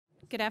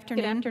Good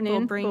afternoon.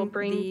 We'll bring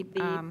the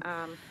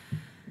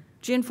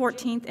June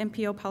 14th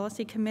MPO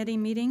Policy Committee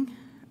meeting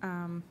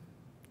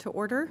to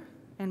order,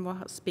 and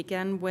we'll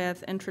begin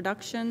with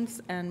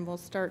introductions, and we'll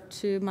start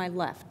to my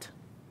left.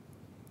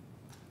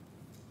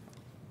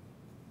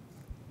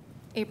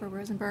 April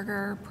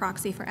Rosenberger,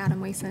 proxy for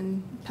Adam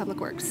Wason, Public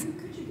Works.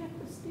 Could you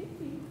get the state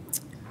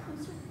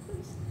closer,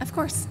 please? Of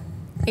course.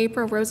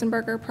 April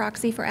Rosenberger,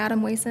 proxy for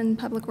Adam Wason,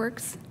 Public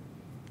Works.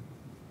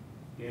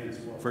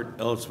 For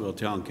Ellisville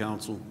Town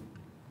Council.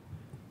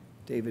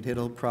 David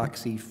Hiddle,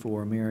 proxy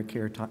for Mayor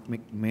Carrie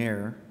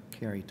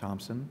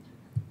Thompson.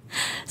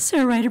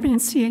 Sarah Ryderman,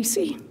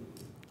 CAC.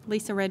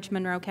 Lisa Ridge,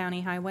 Monroe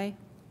County Highway.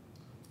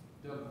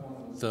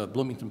 The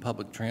Bloomington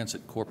Public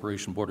Transit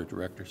Corporation Board of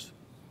Directors.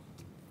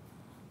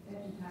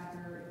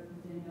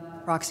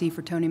 Proxy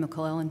for Tony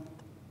McClellan.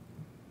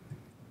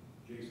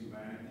 Jason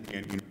Bannock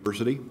and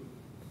University.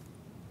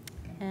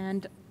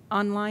 And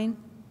online,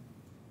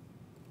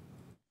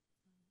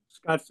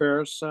 Scott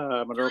Ferris,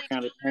 Monroe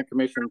County Plan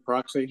Commission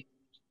proxy.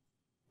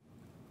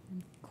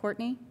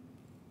 Courtney.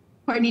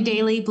 Courtney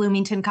Daly,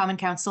 Bloomington Common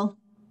Council.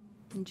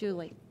 And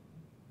Julie.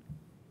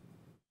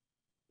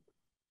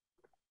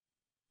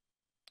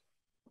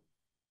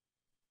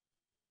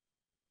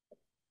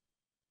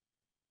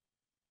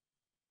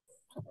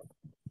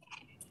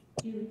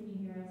 Julie, can you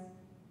hear us?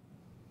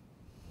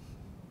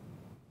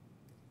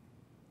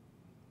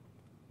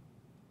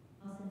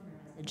 I'll send her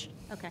a message.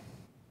 Okay.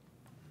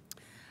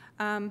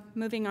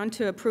 Moving on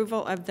to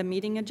approval of the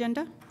meeting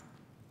agenda.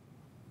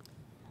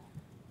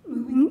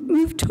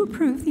 Move to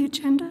approve the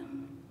agenda.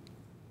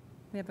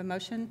 We have a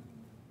motion.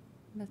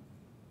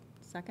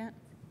 Second?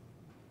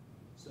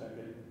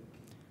 Second.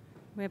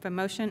 We have a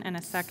motion and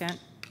a second.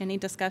 Any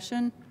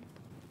discussion?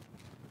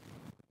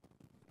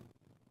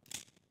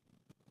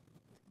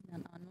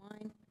 None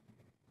online.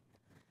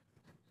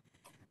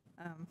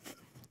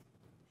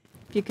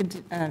 If you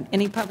could,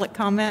 any public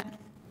comment?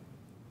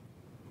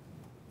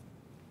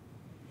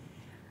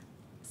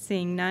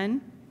 Seeing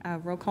none,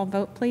 roll call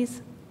vote,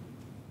 please.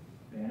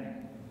 Bannock?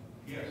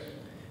 Yes.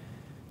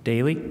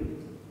 Daly?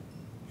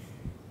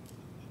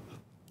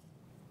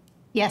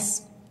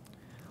 Yes.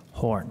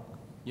 Horn?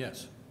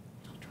 Yes.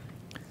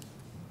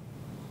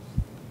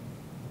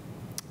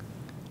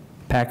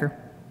 Packer?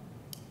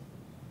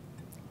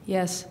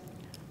 Yes.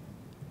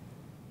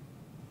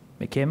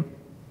 McKim?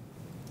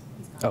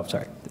 Oh,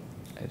 sorry.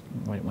 I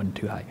went one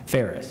too high.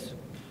 Ferris?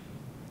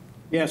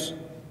 Yes.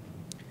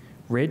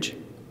 Ridge?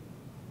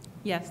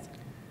 Yes.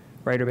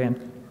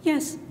 Ryderband?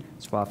 Yes.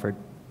 Swafford?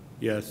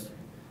 Yes.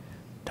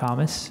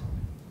 Thomas?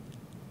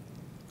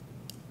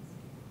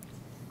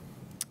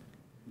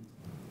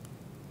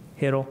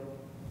 Hiddle?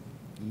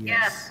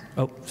 Yes.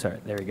 Oh, sorry.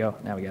 There we go.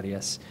 Now we got a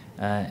yes.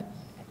 That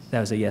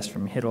was a yes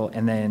from Hiddle.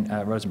 And then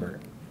Rosenberger?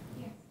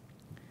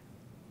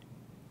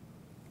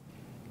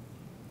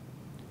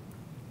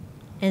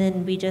 And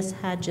then we just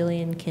had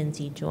Jillian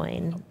Kinsey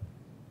join.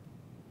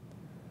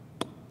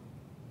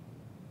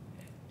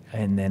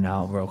 And then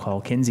I'll roll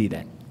call Kinsey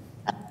then.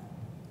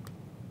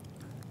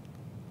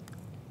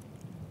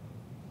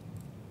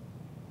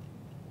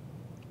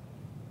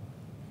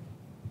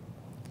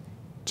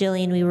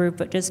 Jillian, we were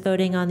just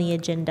voting on the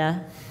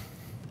agenda.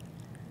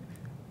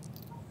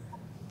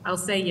 I'll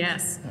say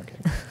yes. Okay.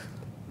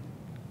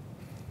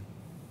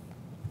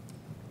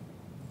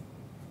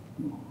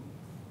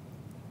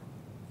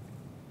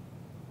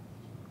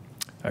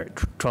 All right,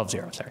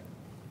 12-0, sorry.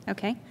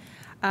 Okay.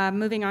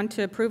 Moving on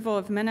to approval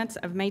of minutes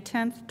of May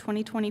 10th,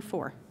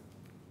 2024.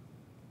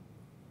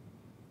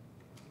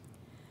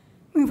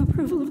 Move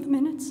approval of the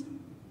minutes.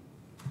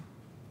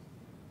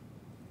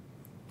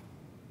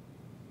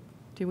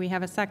 Do we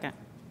have a second?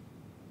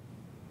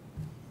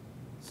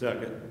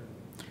 Second.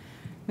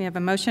 We have a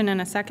motion and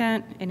a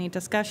second. Any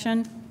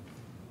discussion?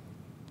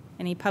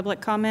 Any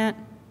public comment?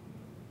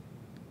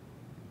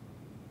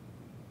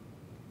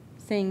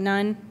 Seeing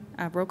none,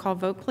 roll call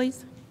vote,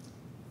 please.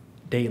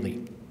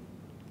 Daly?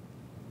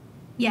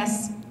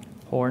 Yes.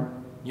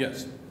 Horn?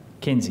 Yes.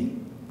 Kinsey?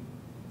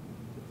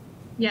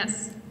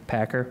 Yes.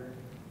 Packer?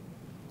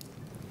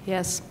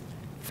 Yes.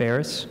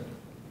 Ferris?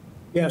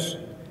 Yes.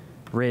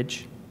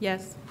 Ridge?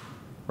 Yes.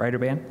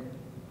 Ryderband?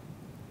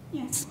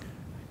 Yes.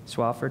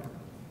 Swafford?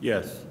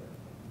 Yes.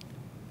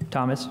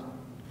 Thomas?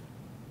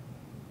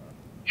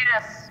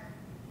 Yes.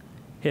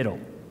 Hiddle?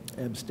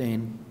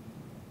 Abstain.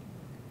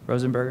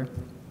 Rosenberger?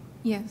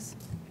 Yes.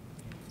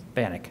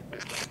 Bannock?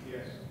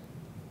 Yes.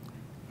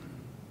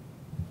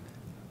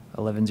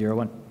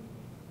 11-0-1.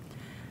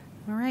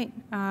 All right.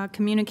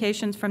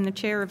 Communications from the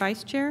chair or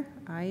vice chair?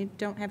 I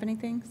don't have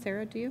anything.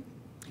 Sarah, do you?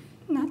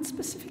 Not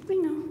specifically,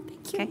 no.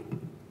 Thank you. Okay.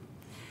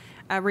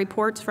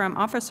 Reports from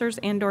officers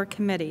and/or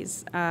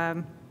committees.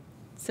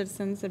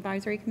 Citizens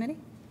Advisory Committee?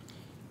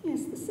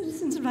 Yes, the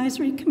Citizens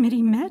Advisory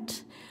Committee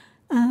met,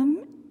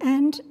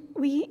 and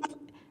we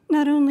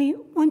not only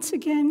once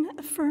again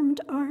affirmed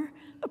our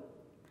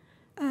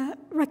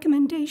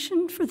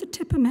recommendation for the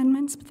TIP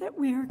amendments that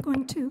we are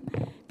going to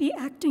be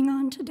acting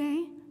on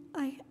today,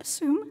 I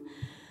assume,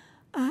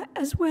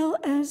 as well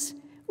as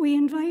we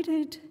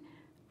invited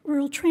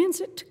Rural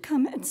Transit to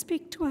come and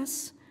speak to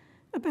us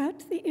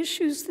about the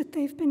issues that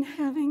they've been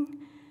having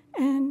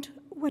and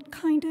what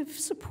kind of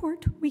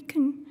support we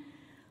can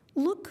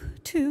look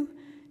to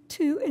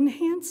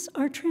enhance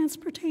our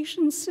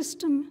transportation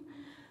system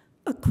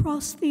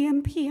across the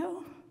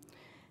MPO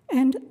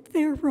and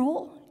their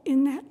role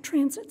in that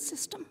transit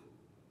system.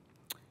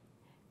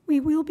 We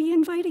will be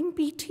inviting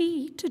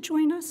BT to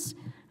join us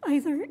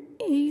either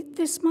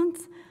this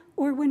month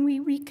or when we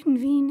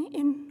reconvene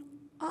in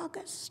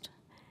August.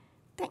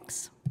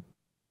 Thanks.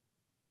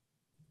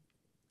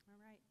 All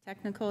right,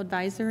 Technical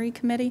Advisory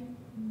Committee.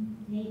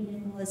 Nate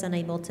was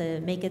unable to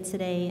make it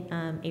today.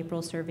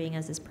 April serving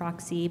as his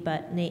proxy,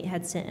 but Nate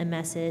had sent a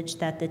message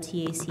that the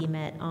TAC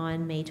met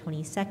on May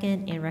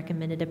 22nd and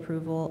recommended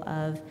approval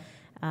of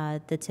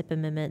the TIP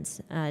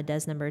amendments,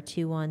 DES number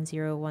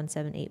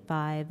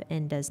 2101785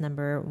 and DES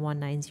number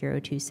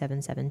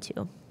 1902772.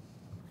 All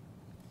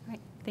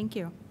right, thank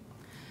you.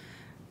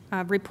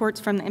 Reports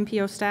from the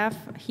MPO staff,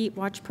 Heat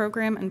Watch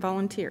Program, and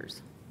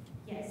volunteers.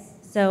 Yes.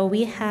 So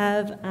we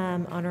have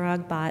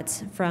Anurag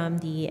Bhatt from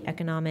the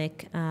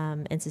Economic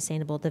and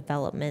Sustainable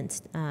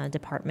Development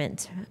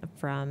Department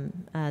from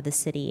the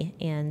city.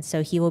 And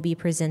so he will be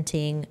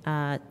presenting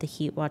the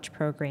Heat Watch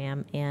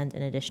program and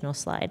an additional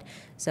slide.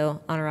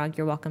 So Anurag,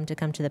 you're welcome to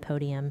come to the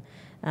podium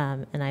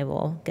and I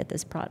will get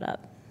this brought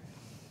up.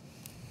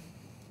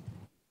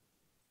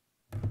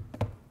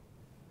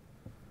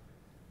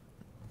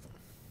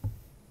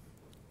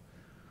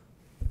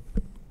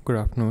 Good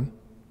afternoon.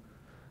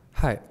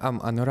 Hi, I'm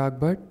Anurag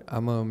Bhatt.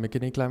 I'm a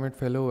McKinney Climate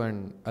Fellow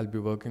and I'll be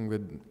working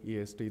with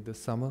EST this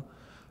summer.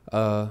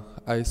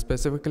 I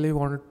specifically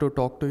wanted to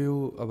talk to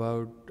you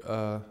about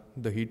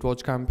the Heat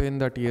Watch campaign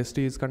that EST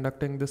is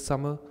conducting this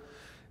summer.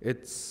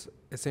 It's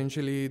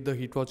essentially, the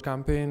Heat Watch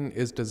campaign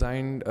is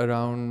designed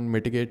around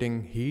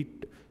mitigating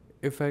heat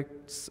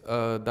effects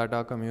that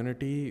our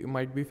community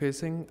might be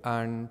facing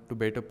and to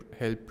better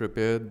help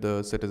prepare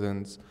the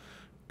citizens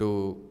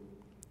to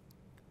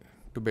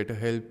better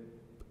help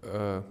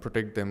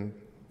protect them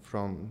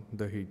from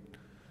the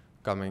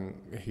coming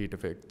heat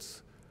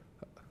effects.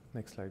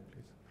 Next slide,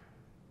 please.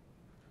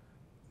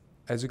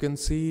 As you can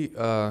see,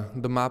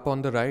 the map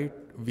on the right,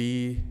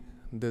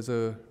 there's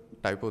a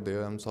typo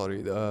there, I'm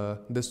sorry.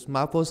 This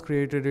map was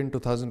created in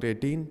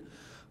 2018,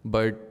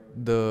 but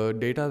the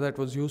data that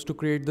was used to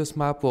create this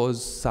map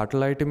was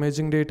satellite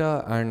imaging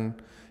data, and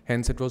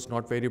hence it was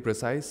not very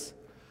precise.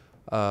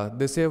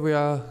 This year we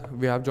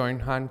have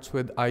joined hands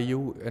with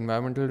IU,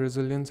 Environmental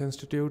Resilience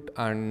Institute,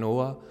 and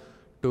NOAA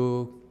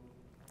to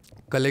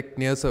collect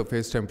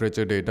near-surface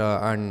temperature data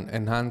and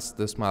enhance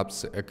this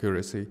map's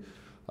accuracy.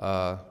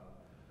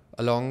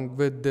 Along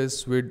with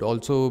this, we'd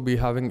also be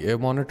having air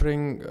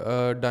monitoring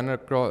done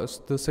across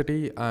the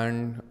city,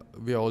 and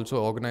we are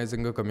also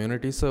organizing a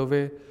community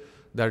survey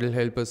that will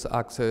help us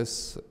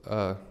access.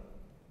 Sorry,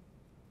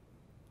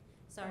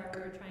 we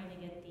were trying to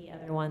get the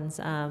other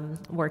ones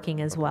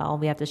working as well.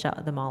 We have to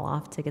shut them all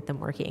off to get them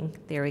working.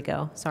 There we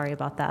go. Sorry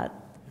about that.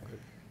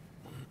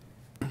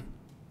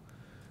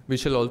 We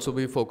shall also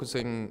be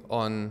focusing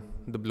on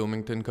the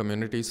Bloomington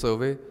community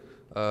survey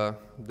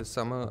this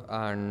summer,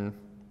 and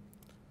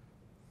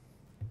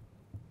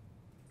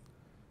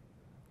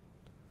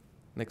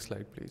next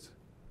slide, please.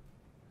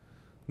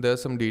 There are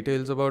some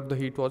details about the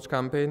Heat Watch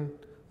campaign.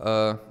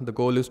 The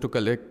goal is to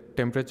collect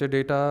temperature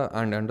data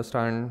and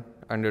understand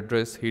and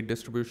address heat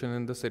distribution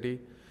in the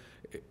city.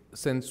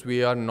 Since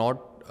we are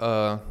not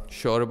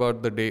sure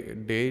about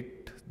the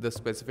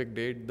specific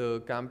date,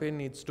 the campaign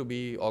needs to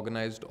be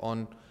organized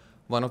on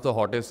one of the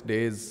hottest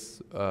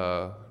days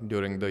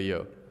during the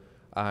year.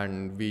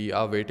 And we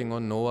are waiting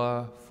on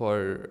NOAA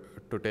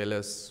to tell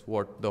us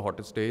what the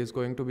hottest day is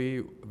going to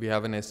be. We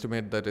have an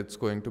estimate that it's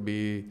going to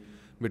be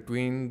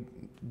between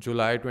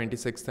July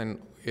 26th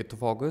and 8th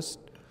of August.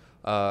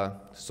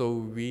 So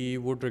we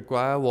would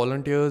require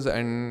volunteers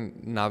and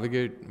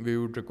we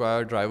would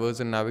require drivers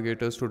and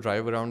navigators to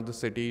drive around the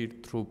city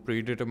through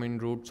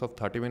predetermined routes of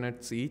 30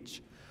 minutes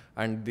each.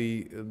 And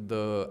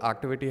the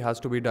activity has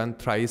to be done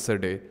thrice a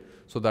day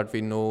so that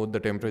we know the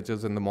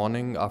temperatures in the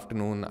morning,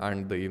 afternoon,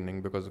 and the evening,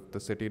 because if the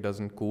city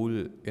doesn't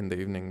cool in the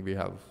evening, we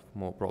have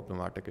more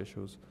problematic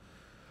issues.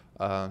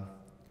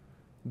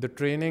 The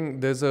training,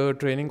 there's a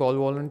training all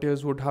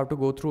volunteers would have to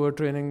go through a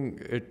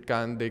training.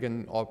 They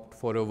can opt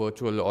for a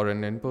virtual or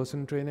an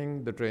in-person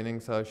training. The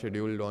trainings are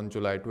scheduled on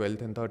July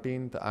 12th and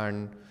 13th,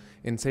 and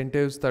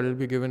incentives that will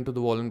be given to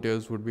the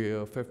volunteers would be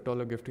a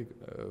 $50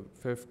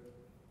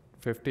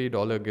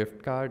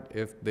 gift card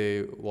if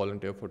they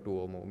volunteer for 2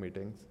 or more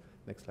meetings.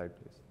 Next slide,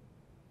 please.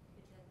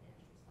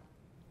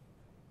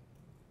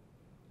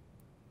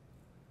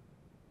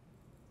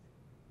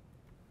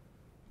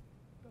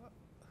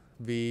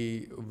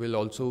 We will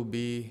also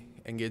be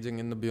engaging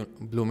in the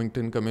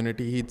Bloomington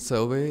Community Heat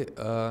Survey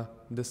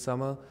this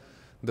summer.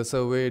 The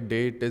survey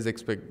is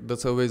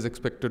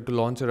expected to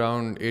launch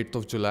around 8th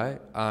of July,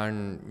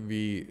 and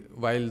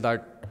while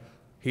that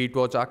Heat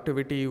Watch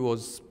activity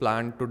was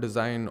planned to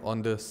design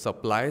on the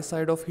supply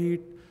side of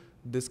heat,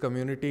 this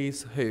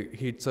community's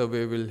heat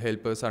survey will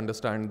help us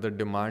understand the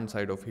demand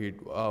side of heat,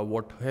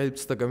 what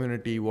helps the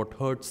community, what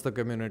hurts the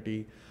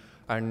community,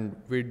 and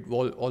we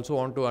also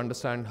want to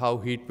understand how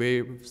heat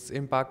waves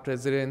impact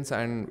residents,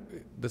 and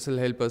this will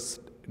help us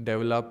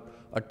develop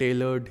a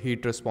tailored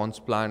heat response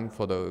plan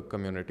for the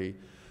community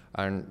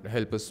and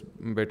help us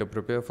better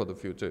prepare for the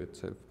future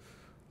itself.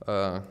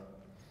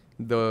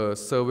 The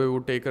survey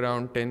would take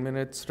around 10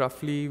 minutes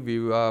roughly.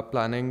 We are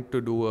planning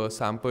to do a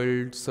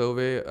sampled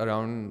survey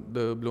around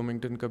the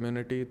Bloomington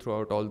community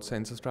throughout all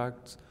census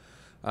tracts.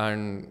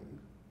 And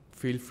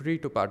feel free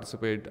to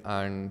participate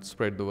and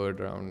spread the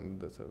word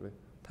around the survey.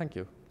 Thank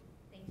you.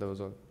 That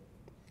was all.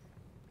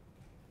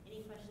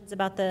 Any questions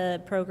about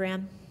the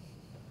program?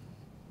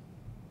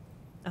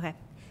 Okay.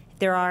 If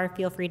there are,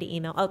 feel free to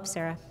email. Oh,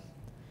 Sarah.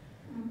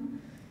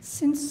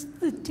 Since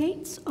the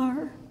dates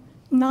are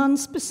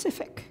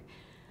non-specific,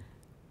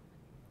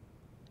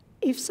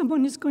 if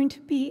someone is going to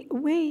be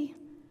away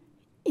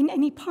in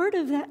any part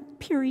of that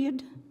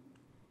period,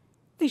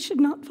 they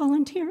should not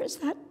volunteer. Is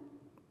that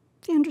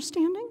the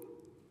understanding?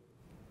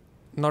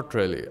 Not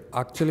really.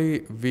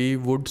 Actually, we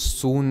would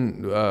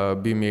soon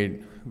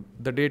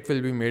the date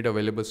will be made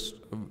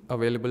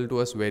available to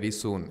us very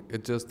soon.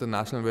 It's just the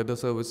National Weather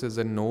Services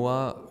and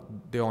NOAA,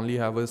 they only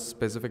have a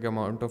specific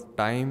amount of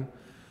time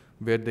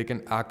where they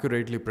can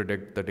accurately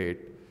predict the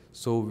date.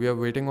 So we are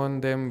waiting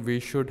on them. We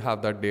should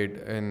have that date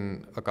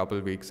in a couple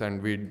of weeks,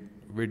 and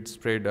we'd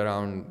spread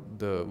around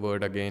the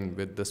word again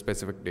with the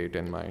specific date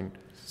in mind.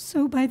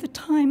 So by the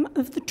time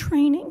of the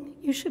training,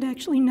 you should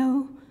actually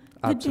know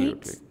the Absolutely.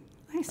 dates.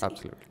 I see.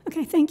 Absolutely.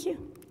 Okay, thank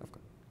you.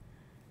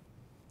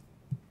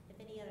 If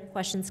any other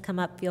questions come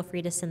up, feel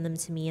free to send them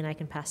to me and I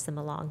can pass them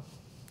along.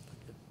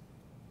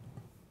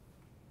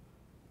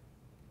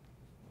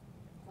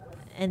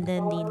 And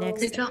then the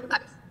next. Rachel,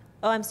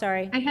 Oh, I'm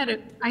sorry. I had a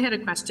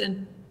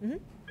question.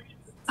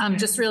 Mm-hmm.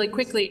 Just really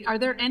quickly, are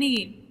there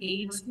any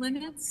age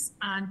limits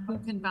on who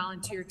can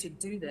volunteer to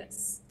do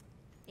this?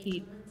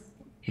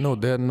 No,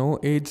 there are no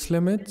age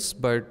limits,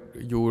 but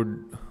you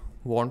would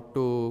want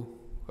to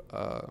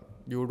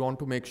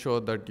make sure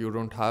that you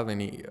don't have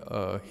any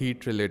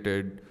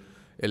heat-related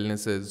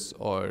illnesses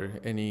or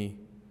any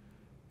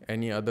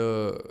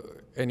other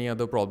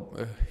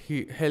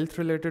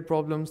health-related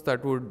problems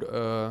that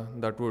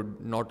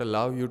would not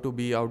allow you to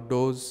be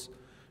outdoors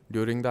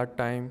during that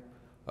time.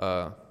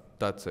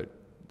 That's it.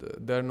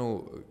 There are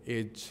no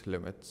age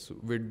limits.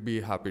 We'd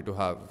be happy to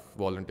have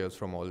volunteers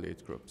from all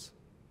age groups.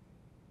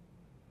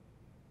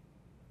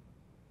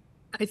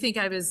 I think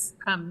I was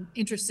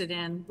interested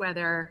in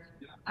whether,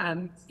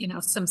 some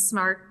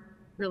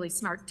really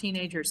smart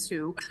teenagers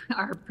who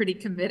are pretty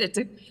committed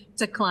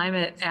to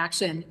climate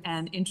action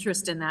and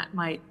interest in that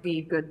might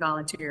be good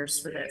volunteers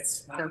for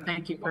this. So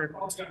thank you for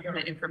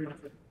that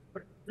information.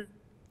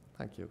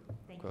 Thank you.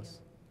 Of course.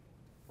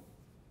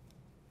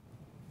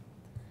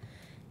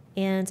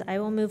 And I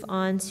will move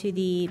on to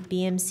the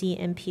BMC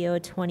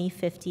MPO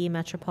 2050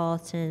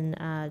 Metropolitan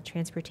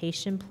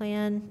Transportation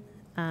Plan.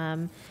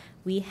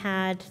 We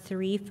had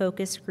 3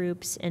 focus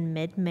groups in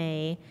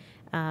mid-May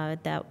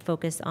that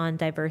focused on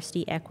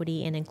diversity,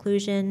 equity, and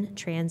inclusion,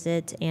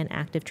 transit, and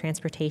active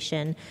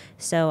transportation.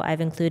 So I've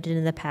included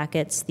in the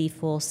packets the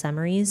full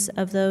summaries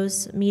of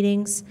those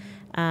meetings.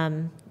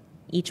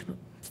 Each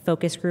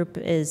focus group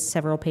is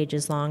several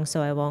pages long,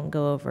 so I won't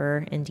go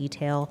over in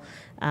detail,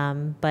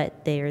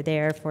 but they are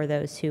there for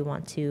those who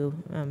want to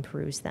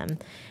peruse them.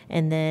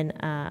 And then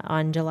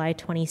on July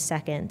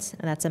 22nd,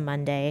 that's a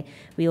Monday,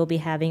 we will be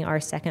having our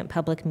second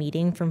public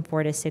meeting from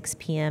 4 to 6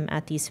 p.m.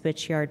 at the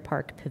Switchyard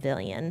Park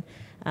Pavilion.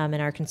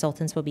 And our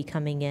consultants will be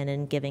coming in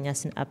and giving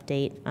us an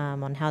update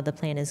on how the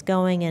plan is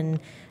going and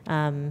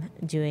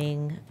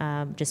doing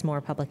just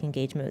more public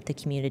engagement with the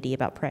community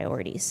about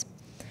priorities.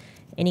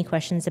 Any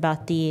questions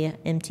about the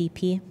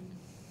MTP?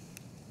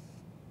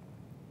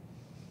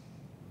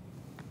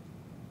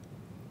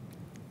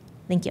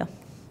 Thank you.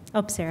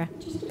 Oh, Sarah.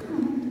 Just a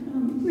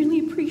comment. Really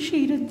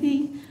appreciated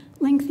the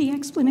lengthy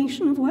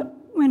explanation of what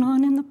went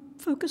on in the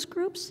focus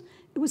groups.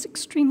 It was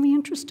extremely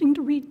interesting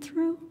to read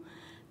through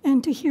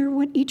and to hear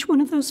what each one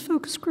of those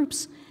focus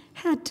groups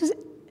had to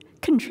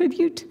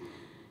contribute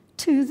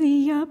to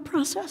the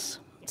process.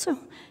 So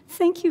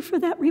thank you for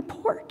that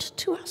report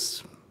to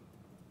us.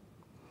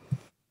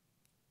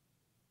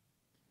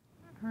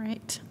 All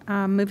right,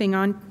 moving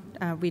on,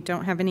 we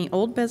don't have any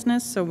old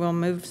business, so we'll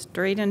move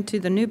straight into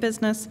the new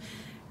business,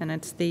 and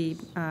it's the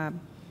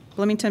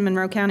Bloomington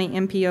Monroe County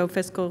MPO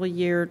fiscal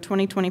year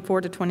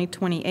 2024 to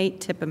 2028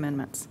 TIP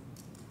amendments.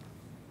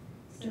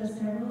 So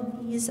several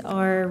of these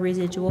are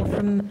residual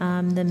from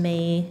the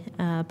May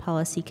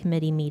Policy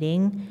Committee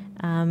meeting.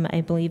 I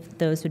believe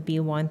those would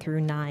be 1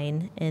 through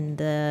 9 in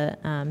the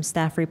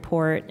staff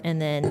report, and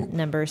then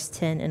numbers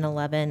 10 and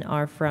 11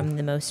 are from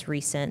the most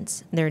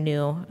recent. They're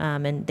new,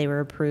 and they were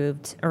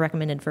approved or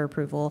recommended for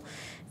approval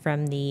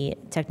from the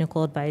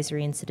Technical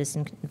Advisory and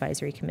Citizen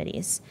Advisory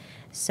Committees.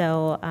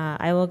 So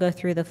I will go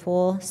through the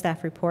full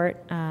staff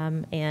report,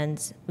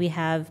 and we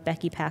have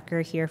Becky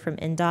Packer here from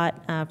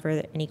NDOT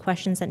for any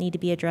questions that need to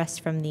be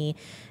addressed from the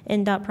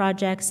NDOT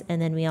projects,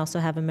 and then we also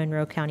have a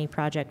Monroe County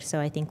project, so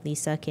I think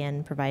Lisa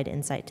can provide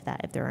insight to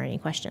that if there are any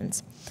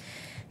questions.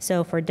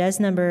 So for DES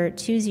number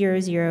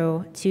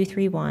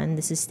 200231,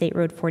 this is State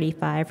Road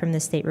 45 from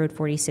the State Road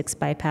 46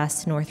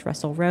 bypass to North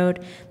Russell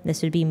Road.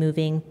 This would be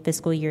moving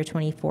fiscal year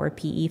 24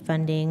 PE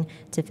funding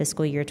to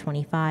fiscal year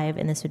 25,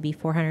 and this would be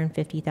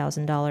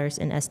 $450,000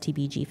 in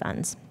STBG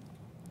funds.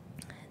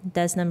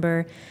 DES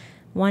number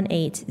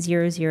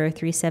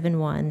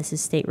 1800371, this is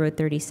State Road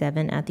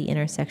 37 at the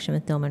intersection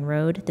with Dillman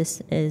Road.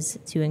 This is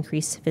to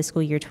increase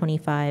fiscal year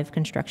 25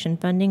 construction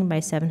funding by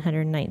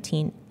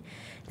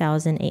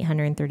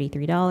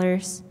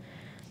 $719,833.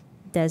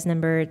 DES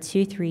number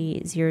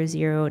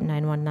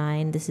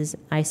 2300919. This is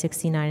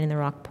I-69 in the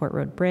Rockport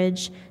Road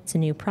Bridge. It's a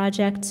new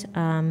project.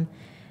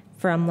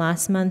 From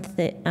last month,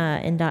 the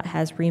NDOT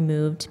has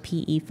removed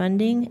PE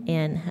funding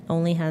and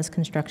only has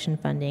construction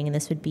funding, and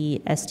this would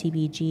be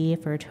STBG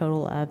for a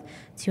total of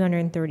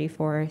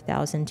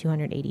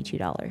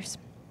 $234,282.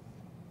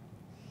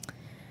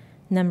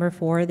 Number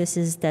 4, this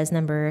is DES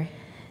number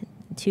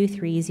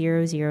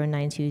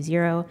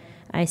 2300920.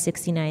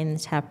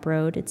 I-69 Tap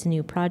Road. It's a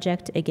new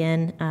project.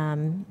 Again,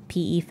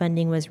 PE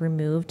funding was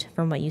removed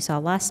from what you saw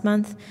last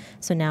month,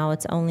 so now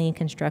it's only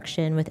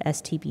construction with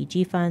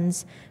STBG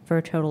funds for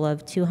a total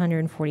of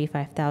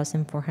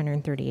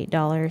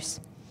 $245,438.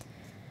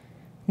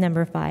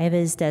 Number 5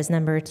 is DES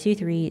number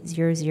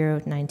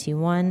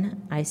 2300921,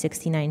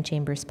 I-69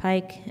 Chambers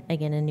Pike.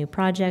 Again, a new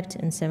project,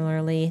 and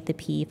similarly, the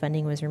PE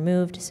funding was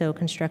removed, so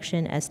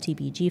construction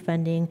STBG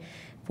funding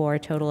for a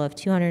total of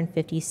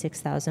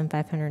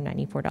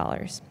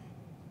 $256,594.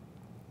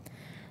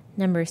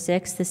 Number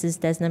 6, this is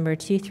DES number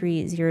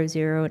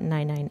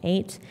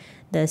 2300998,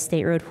 the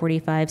State Road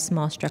 45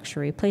 small structure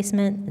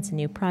replacement. It's a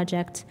new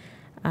project.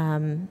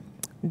 There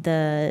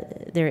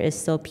is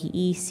still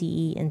PE,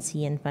 CE, and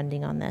CN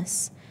funding on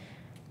this.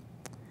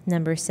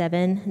 Number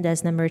 7,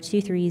 DES number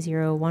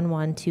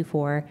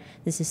 2301124.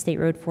 This is State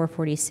Road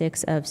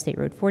 446 of State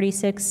Road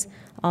 46,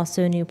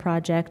 also a new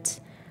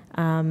project.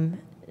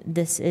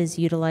 This is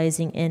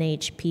utilizing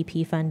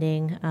NHPP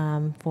funding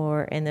and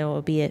there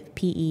will be a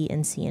PE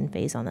and CN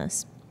phase on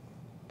this.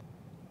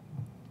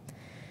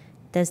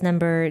 DES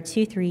number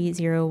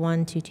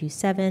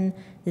 2301227.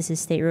 This is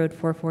State Road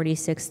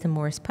 446 to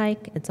Morris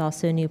Pike. It's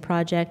also a new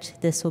project.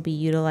 This will be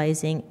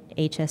utilizing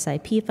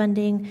HSIP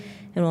funding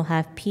and will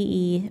have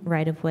PE,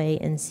 right-of-way,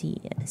 and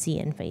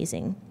CN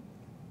phasing.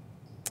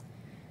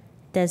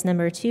 DES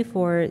number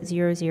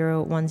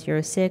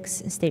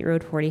 2400106, State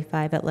Road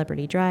 45 at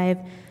Liberty Drive,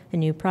 a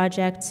new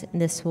project.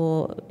 This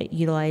will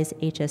utilize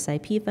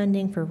HSIP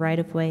funding for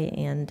right-of-way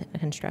and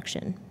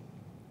construction.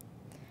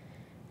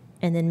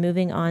 And then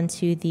moving on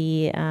to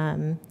the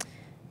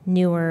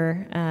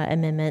newer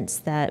amendments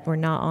that were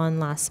not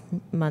on last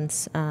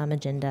month's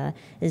agenda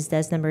is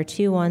DES number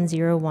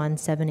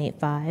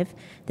 2101785.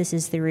 This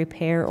is the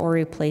repair or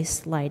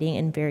replace lighting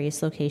in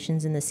various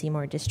locations in the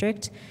Seymour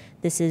District.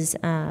 This is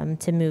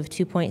to move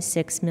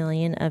 $2.6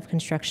 million of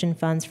construction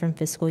funds from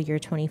fiscal year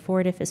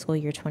 24 to fiscal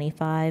year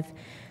 25.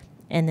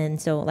 And then,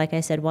 so like I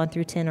said, 1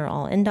 through 10 are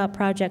all NDOT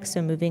projects.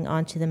 So moving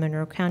on to the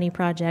Monroe County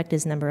project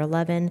is number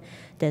 11,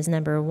 DES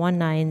number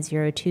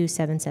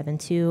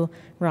 1902772,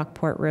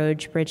 Rockport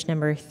Road, bridge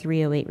number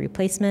 308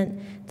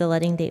 replacement. The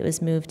letting date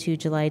was moved to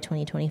July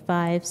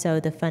 2025. So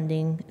the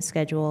funding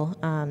schedule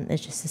is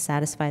just to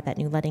satisfy that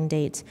new letting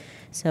date.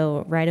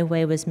 So right of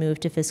way was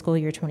moved to fiscal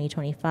year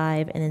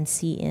 2025, and then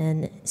CE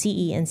and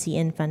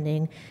CN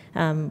funding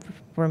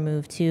were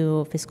moved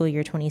to fiscal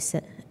year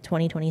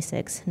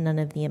 2026. None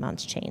of the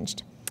amounts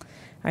changed.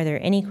 Are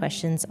there any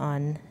questions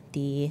on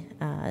the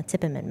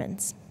TIP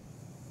amendments?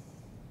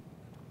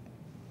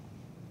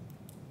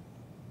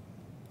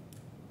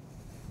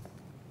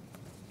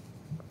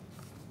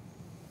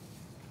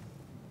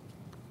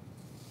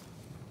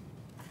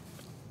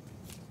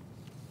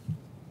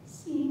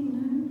 Seeing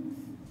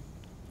none,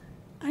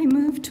 I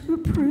move to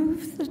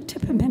approve the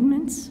TIP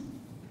amendments.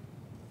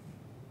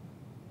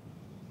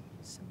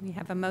 So we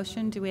have a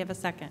motion. Do we have a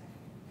second?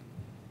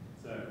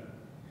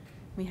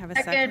 We have a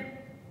second.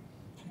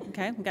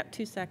 Okay, we got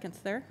 2 seconds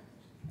there.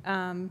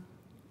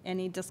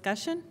 Any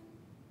discussion?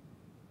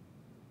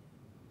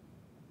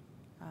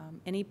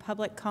 Any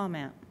public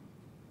comment?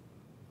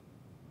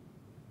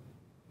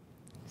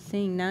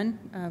 Seeing none,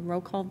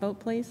 roll call vote,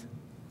 please.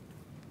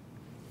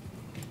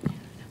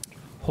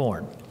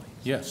 Horn.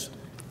 Yes.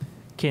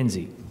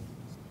 Kinsey.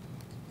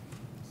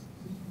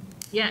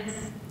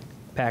 Yes.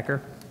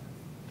 Packer.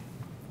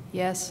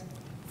 Yes.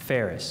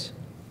 Ferris.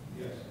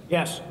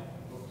 Yes.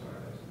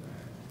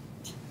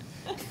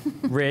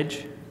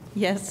 Ridge.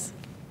 Yes.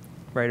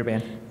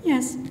 Ryderban.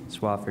 Yes.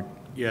 Swafford.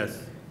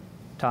 Yes.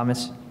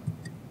 Thomas.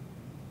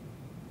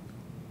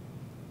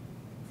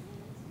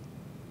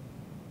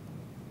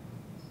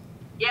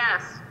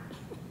 Yes.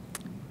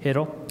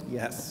 Hiddle.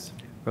 Yes.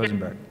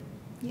 Rosenberg.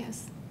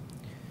 Yes.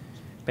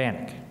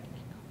 Bannock.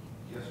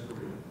 Yes,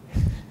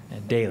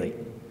 and Daly.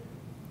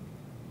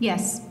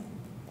 Yes.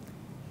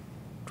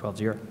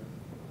 12-0.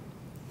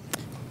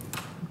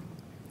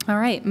 All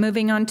right,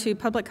 moving on to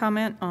public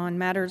comment on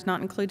matters not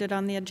included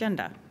on the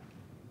agenda.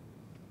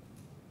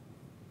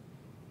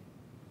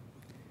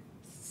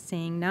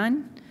 Seeing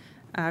none.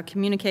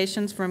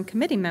 Communications from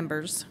committee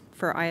members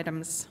for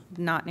items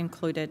not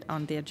included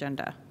on the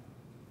agenda.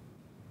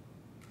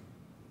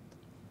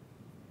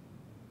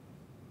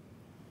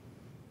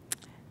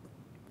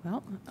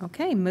 Well,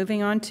 okay,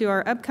 moving on to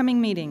our upcoming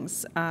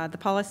meetings. The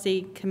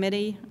policy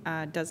committee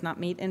does not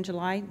meet in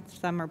July,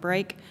 summer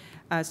break.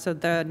 So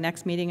the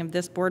next meeting of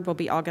this board will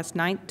be August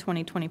 9th,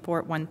 2024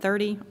 at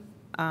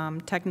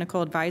 1:30.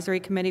 Technical Advisory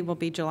Committee will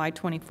be July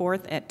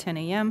 24th at 10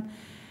 a.m.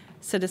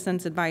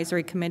 Citizens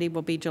Advisory Committee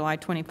will be July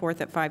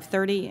 24th at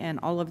 5:30, and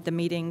all of the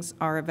meetings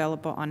are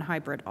available on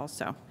hybrid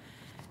also.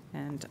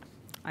 And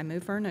I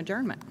move for an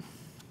adjournment.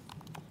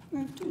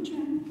 Move to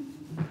adjourn.